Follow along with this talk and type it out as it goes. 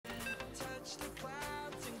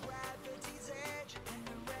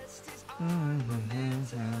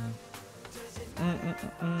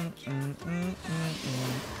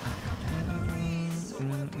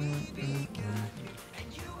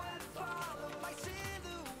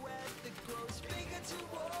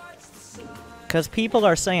Because people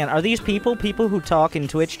are saying, are these people who talk in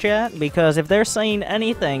Twitch chat? Because if they're saying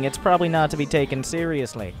anything, it's probably not to be taken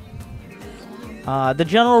seriously. The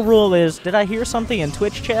general rule is, did I hear something in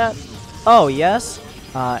Twitch chat? Oh, yes.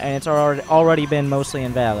 And it's already been mostly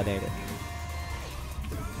invalidated.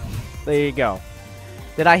 There you go.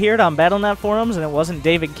 Did I hear it on BattleNet forums and it wasn't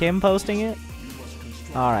David Kim posting it?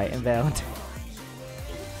 Alright, invalidated.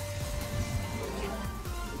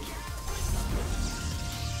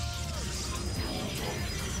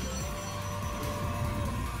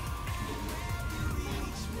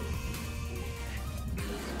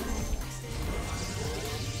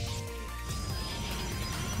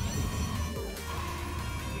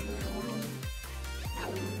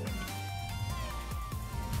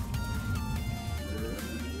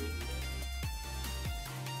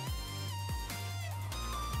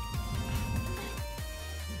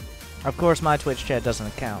 Of course, my Twitch chat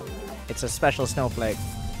doesn't count. It's a special snowflake.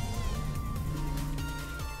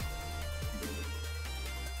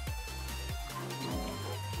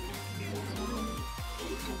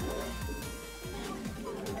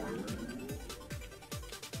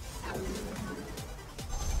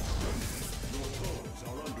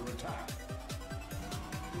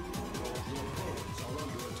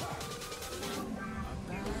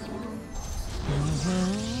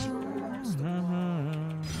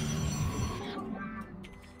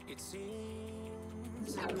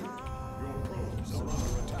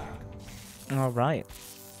 Alright.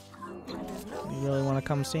 You really want to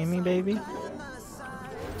come see me, baby?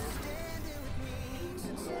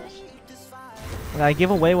 Did I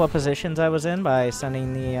give away what positions I was in by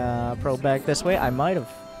sending the probe back this way? I might have.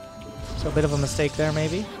 So a bit of a mistake there,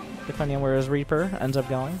 maybe, depending on where his Reaper ends up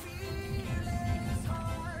going.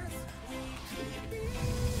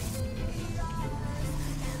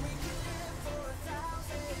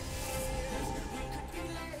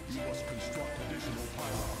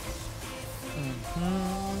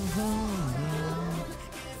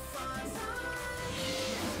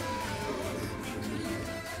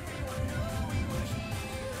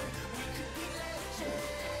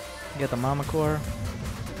 Get the Mama Core.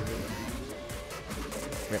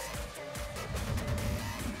 Rip.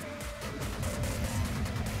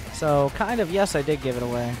 So, kind of, yes, I did give it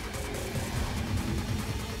away.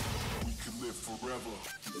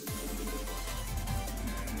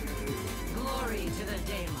 Glory to the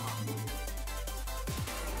Daemon.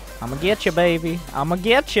 I'ma get you, baby. I'ma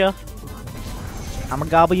get you. I'ma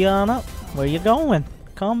gobble you on up. Where you going?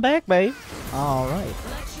 Come back, babe. All right.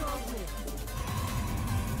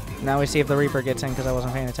 Now we see if the Reaper gets in because I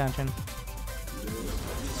wasn't paying attention.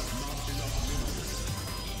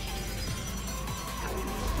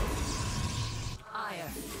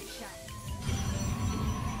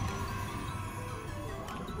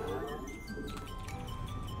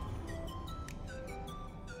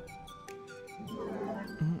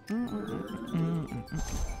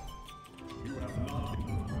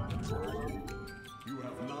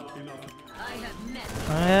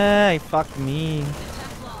 Hey, fuck me.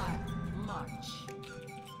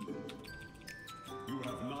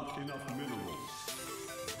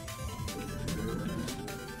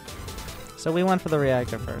 So we went for the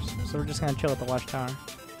reactor first. So we're just gonna chill at the watchtower.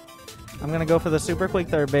 I'm gonna go for the super quick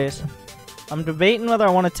third base. I'm debating whether I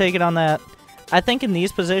want to take it on that. I think in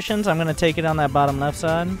these positions, I'm gonna take it on that bottom left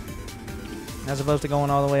side, as opposed to going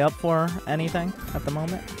all the way up for anything at the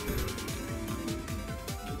moment.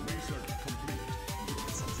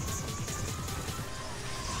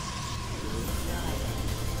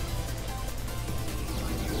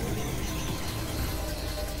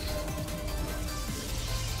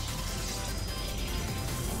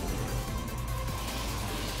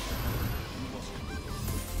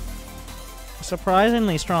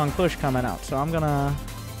 Surprisingly strong push coming out, so I'm gonna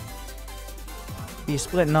be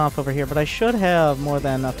splitting off over here, but I should have more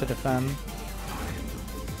than enough to defend.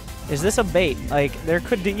 Is this a bait? Like, there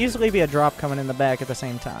could easily be a drop coming in the back at the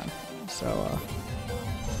same time. So,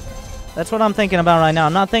 that's what I'm thinking about right now.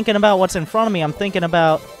 I'm not thinking about what's in front of me, I'm thinking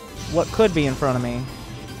about what could be in front of me.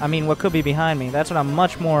 I mean, what could be behind me. That's what I'm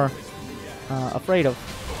much more afraid of.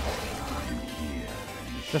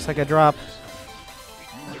 Just like a drop.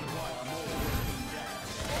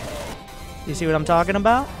 You see what I'm talking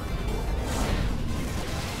about?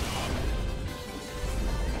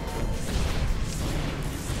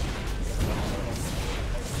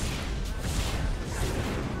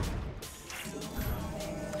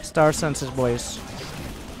 Star Senses, boys.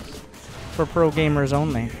 for pro gamers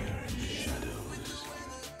only.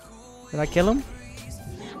 Did I kill him?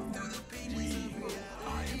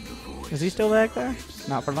 Is he still back there?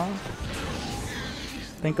 Not for long.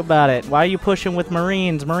 Think about it. Why are you pushing with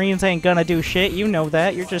Marines? Marines ain't gonna do shit. You know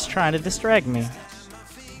that. You're just trying to distract me.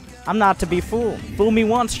 I'm not to be fooled. Fool me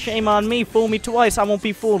once, shame on me. Fool me twice, I won't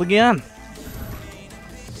be fooled again.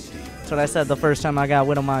 That's what I said the first time I got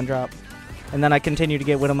Widowmine drop. And then I continued to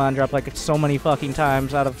get Widowmine drop like so many fucking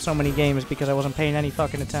times out of so many games because I wasn't paying any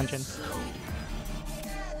fucking attention.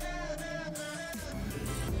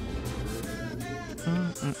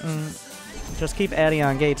 Just keep adding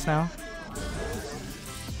on gates now.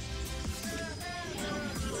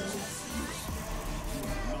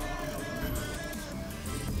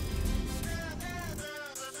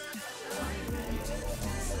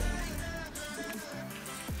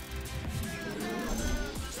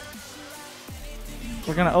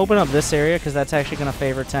 We're going to open up this area because that's actually going to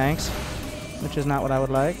favor tanks, which is not what I would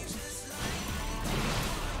like.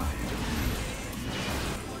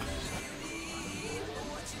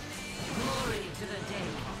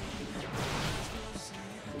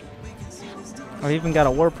 I even got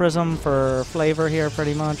a War Prism for flavor here,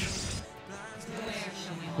 pretty much.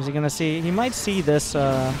 Is he going to see? He might see this.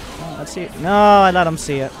 Let's see. No, I let him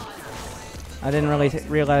see it. I didn't really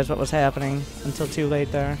realize what was happening until too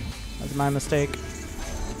late there. That's my mistake.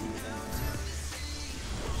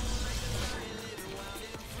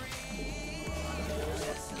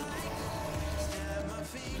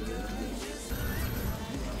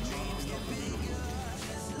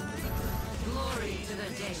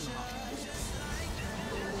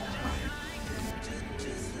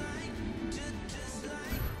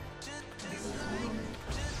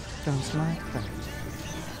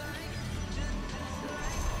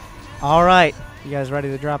 Alright, you guys ready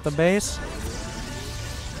to drop the base?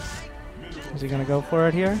 Is he gonna go for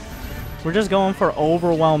it here? We're just going for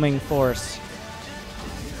overwhelming force.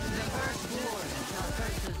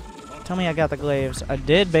 Tell me I got the glaives. I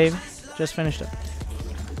did, babe. Just finished it.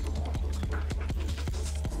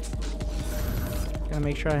 Gonna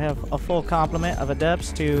make sure I have a full complement of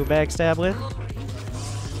adepts to backstab with.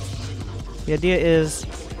 The idea is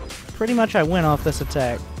pretty much I win off this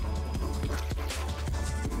attack.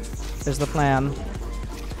 Is the plan.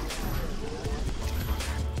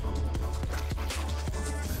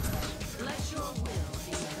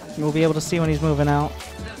 We'll be able to see when he's moving out.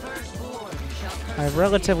 I have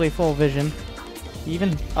relatively full vision.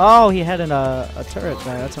 Even oh, he had a turret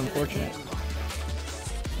there. That's unfortunate.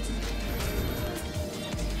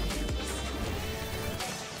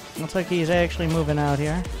 Looks like he's actually moving out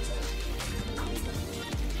here.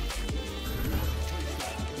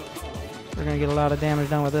 We're going to get a lot of damage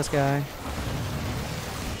done with this guy.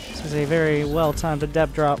 This is a very well-timed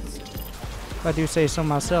Adept drop, if I do say so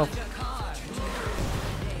myself.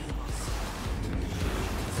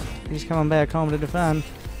 He's coming back home to defend.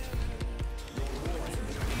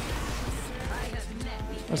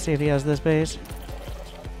 Let's see if he has this base.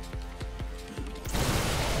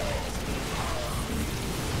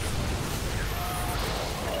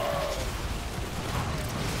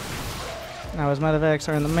 Now his medevacs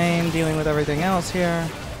are in the main, dealing with everything else here,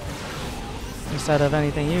 instead of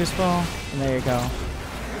anything useful. And there you go.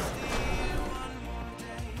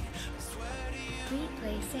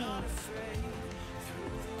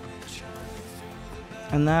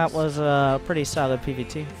 And that was a pretty solid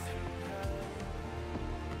PvT.